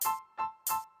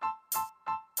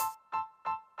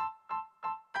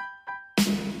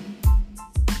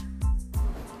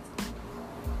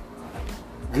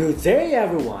Good day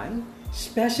everyone,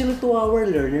 especially to our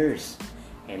learners,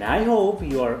 and I hope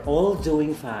you are all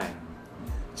doing fine.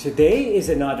 Today is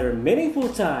another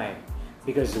meaningful time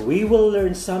because we will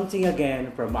learn something again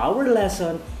from our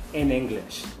lesson in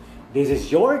English. This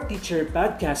is your teacher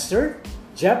podcaster,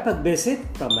 Jeff Pagbisit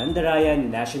from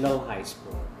Mandarayan National High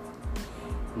School.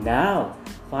 Now,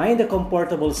 find a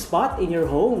comfortable spot in your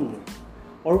home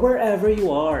or wherever you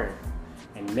are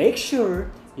and make sure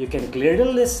you can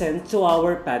clearly listen to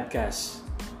our podcast.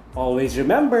 Always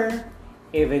remember,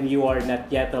 even you are not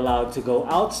yet allowed to go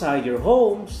outside your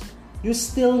homes, you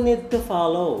still need to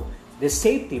follow the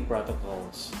safety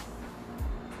protocols.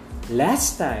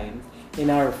 Last time, in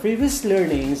our previous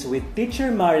learnings with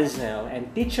Teacher Maricel and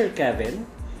Teacher Kevin,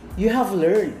 you have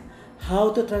learned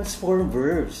how to transform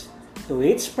verbs to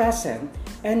its present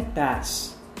and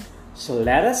past. So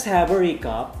let us have a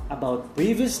recap about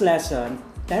previous lesson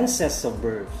tenses of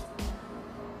verbs,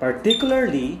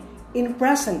 particularly in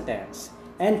present tense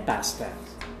and past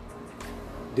tense.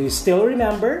 Do you still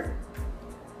remember?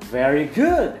 Very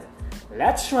good!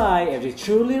 Let's try if you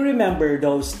truly remember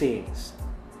those things.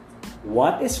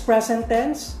 What is present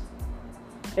tense?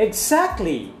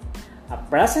 Exactly! A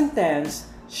present tense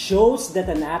shows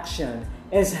that an action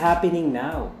is happening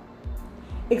now.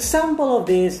 Example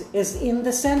of this is in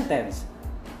the sentence,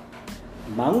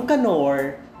 Mang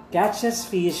Kanor catches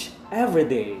fish every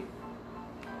day.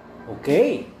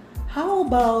 Okay, how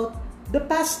about the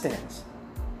past tense?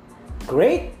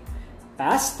 Great!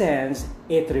 Past tense,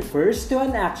 it refers to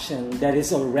an action that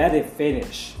is already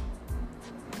finished.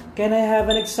 Can I have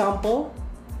an example?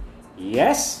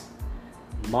 Yes,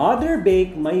 Mother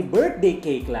baked my birthday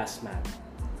cake last month.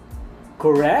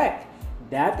 Correct!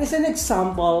 That is an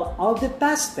example of the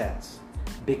past tense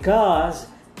because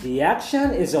the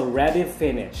action is already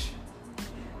finished.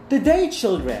 Today,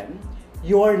 children,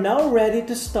 you are now ready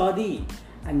to study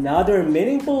another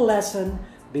meaningful lesson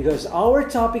because our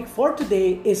topic for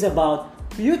today is about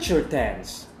future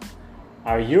tense.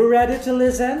 Are you ready to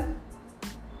listen?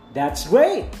 That's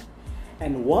great!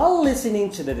 And while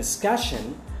listening to the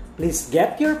discussion, please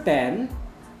get your pen,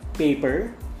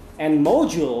 paper, and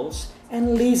modules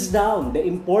and list down the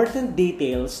important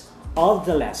details of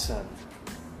the lesson.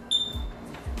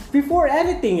 Before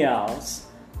anything else,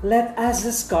 let us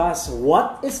discuss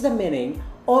what is the meaning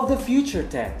of the future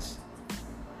tense.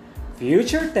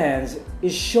 Future tense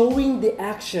is showing the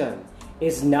action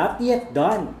is not yet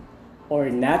done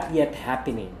or not yet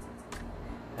happening.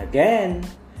 Again,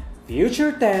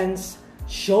 future tense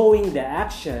showing the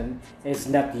action is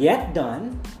not yet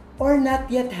done or not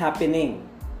yet happening.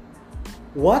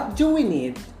 What do we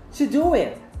need to do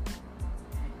it?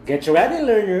 Get ready,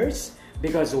 learners,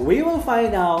 because we will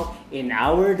find out in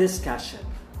our discussion.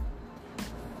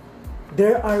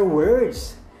 There are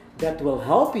words that will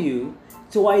help you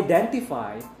to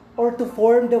identify or to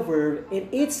form the verb in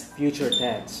its future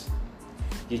tense.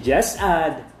 You just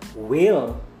add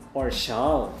will or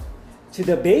shall to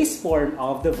the base form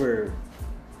of the verb.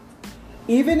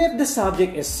 Even if the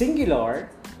subject is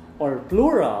singular or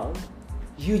plural,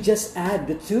 you just add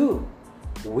the two,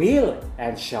 will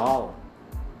and shall.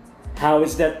 How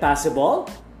is that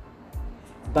possible?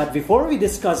 But before we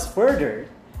discuss further,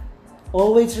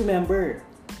 always remember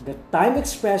that time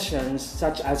expressions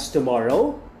such as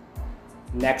tomorrow,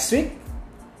 next week,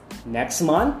 next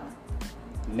month,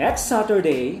 next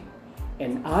Saturday,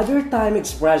 and other time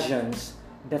expressions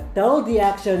that tell the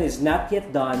action is not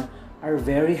yet done are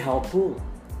very helpful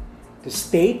to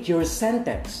state your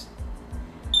sentence.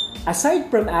 Aside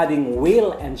from adding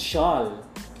will and shall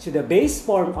to the base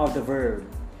form of the verb,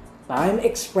 time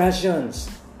expressions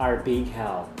are big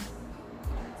help.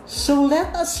 So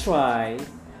let us try.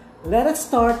 Let us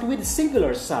start with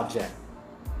singular subject.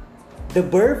 The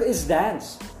verb is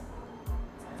dance.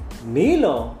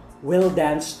 Milo will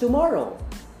dance tomorrow.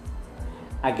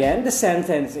 Again, the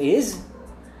sentence is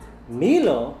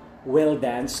Milo will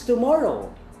dance tomorrow.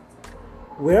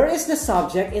 Where is the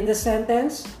subject in the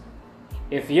sentence?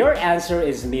 If your answer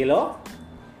is Milo,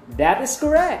 that is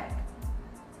correct.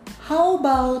 How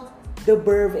about the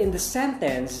verb in the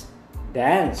sentence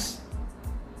dance?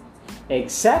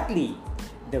 Exactly.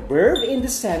 The verb in the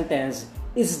sentence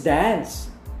is dance.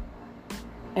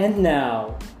 And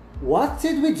now, what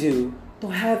did we do to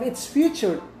have its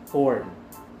future form?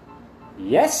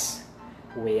 Yes,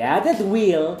 we added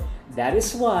will. That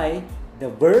is why the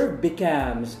verb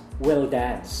becomes will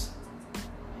dance.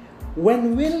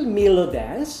 When will Milo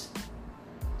dance?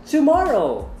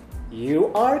 Tomorrow.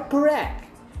 You are correct.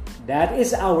 That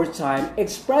is our time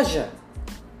expression.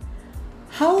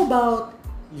 How about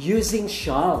using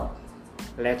shall?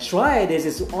 Let's try this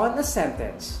is on a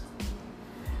sentence.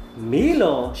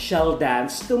 Milo shall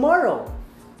dance tomorrow.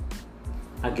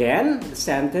 Again, the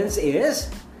sentence is,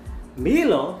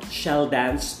 Milo shall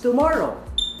dance tomorrow.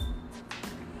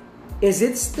 Is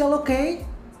it still okay?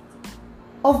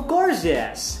 Of course,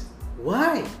 yes.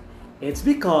 Why? It's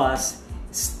because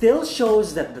it still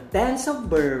shows that the tense of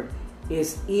verb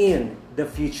is in the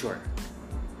future.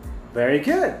 Very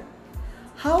good.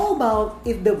 How about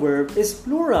if the verb is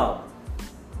plural?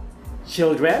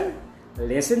 Children,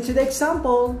 listen to the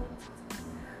example.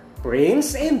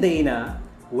 Prince and Dana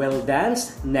will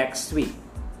dance next week.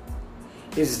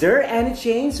 Is there any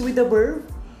change with the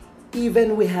verb,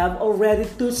 even we have already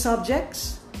two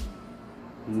subjects?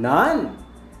 None.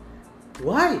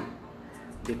 Why?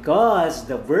 Because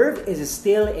the verb is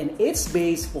still in its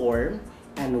base form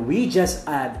and we just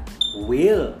add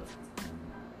will.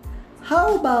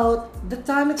 How about the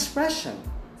time expression?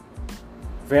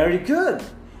 Very good.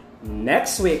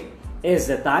 Next week is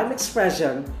the time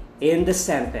expression in the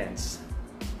sentence.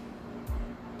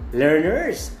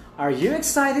 Learners, are you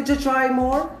excited to try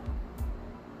more?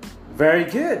 Very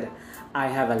good. I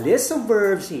have a list of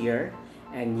verbs here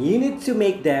and you need to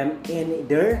make them in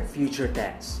their future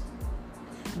tense.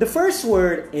 The first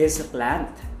word is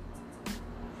plant.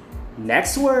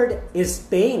 Next word is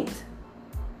paint.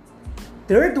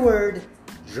 Third word,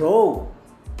 draw.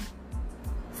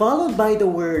 Followed by the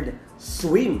word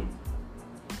swim.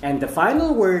 And the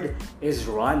final word is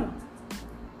run.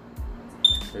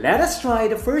 Let us try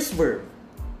the first verb.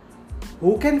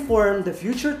 Who can form the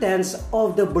future tense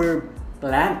of the verb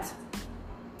plant?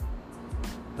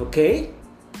 Okay?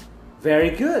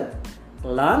 Very good.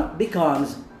 Plant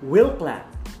becomes will plant.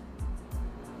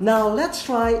 Now let's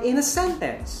try in a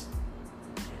sentence.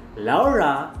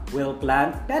 Laura will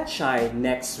plant petchai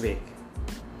next week.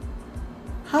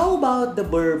 How about the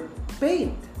verb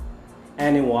paint?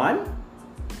 Anyone?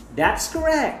 That's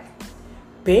correct.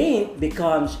 Paint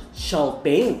becomes shall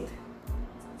paint.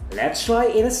 Let's try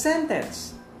in a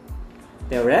sentence.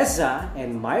 Teresa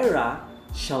and Myra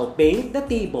shall paint the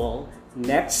table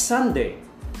next Sunday.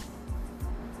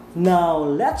 Now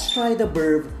let's try the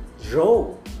verb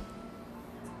draw.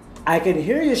 I can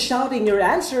hear you shouting your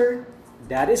answer.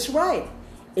 That is right.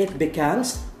 It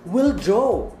becomes will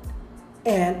draw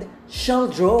and shall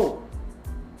draw.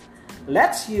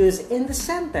 Let's use in the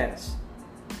sentence.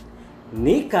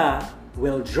 Nika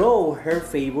will draw her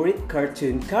favorite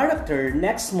cartoon character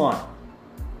next month.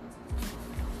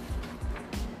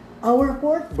 Our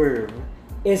fourth verb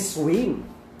is swim.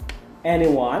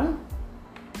 Anyone?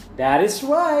 That is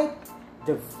right.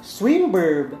 The swim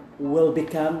verb will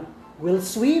become will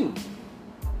swim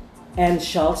and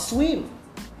shall swim.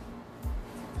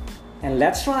 And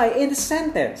let's try in the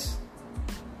sentence.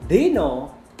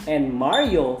 Dino and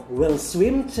Mario will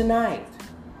swim tonight.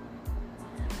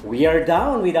 We are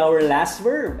down with our last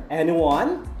verb.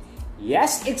 Anyone?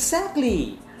 Yes,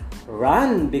 exactly.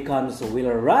 Run becomes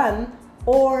will run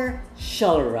or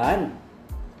shall run.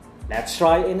 Let's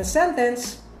try in a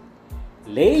sentence.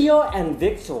 Leo and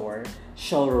Victor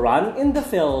shall run in the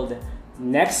field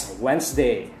next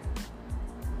Wednesday.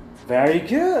 Very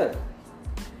good.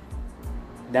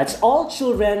 That's all,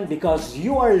 children, because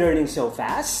you are learning so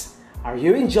fast. Are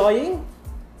you enjoying?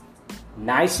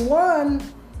 Nice one.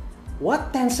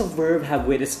 What tense of verb have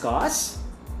we discussed?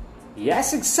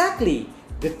 Yes, exactly.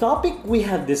 The topic we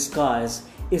have discussed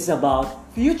is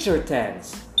about future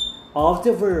tense of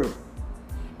the verb.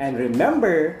 And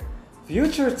remember,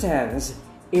 future tense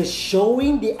is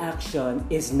showing the action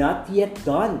is not yet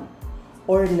done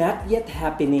or not yet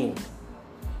happening.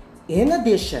 In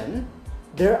addition,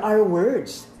 there are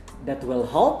words that will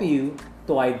help you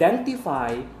to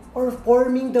identify or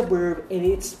forming the verb in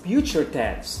its future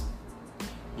tense.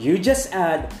 You just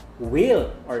add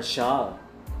will or shall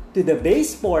to the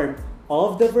base form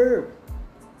of the verb,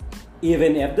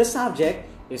 even if the subject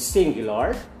is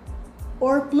singular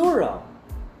or plural.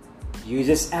 You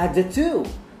just add the two,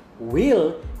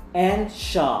 will and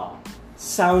shall.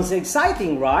 Sounds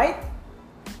exciting, right?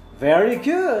 Very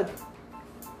good.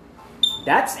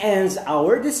 That ends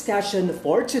our discussion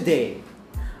for today.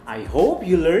 I hope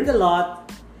you learned a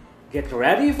lot. Get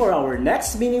ready for our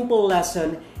next meaningful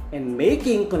lesson in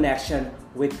making connection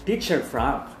with Teacher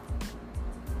Frank.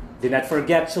 Do not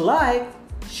forget to like,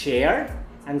 share,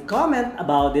 and comment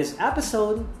about this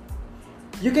episode.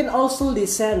 You can also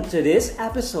listen to this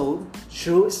episode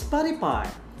through Spotify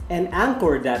and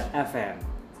Anchor.fm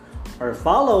or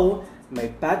follow my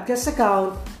podcast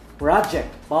account, Project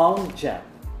Pong Jet.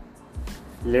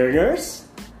 Learners,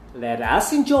 let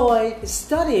us enjoy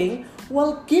studying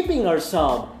while keeping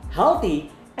ourselves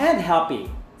healthy and happy.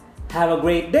 Have a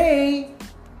great day!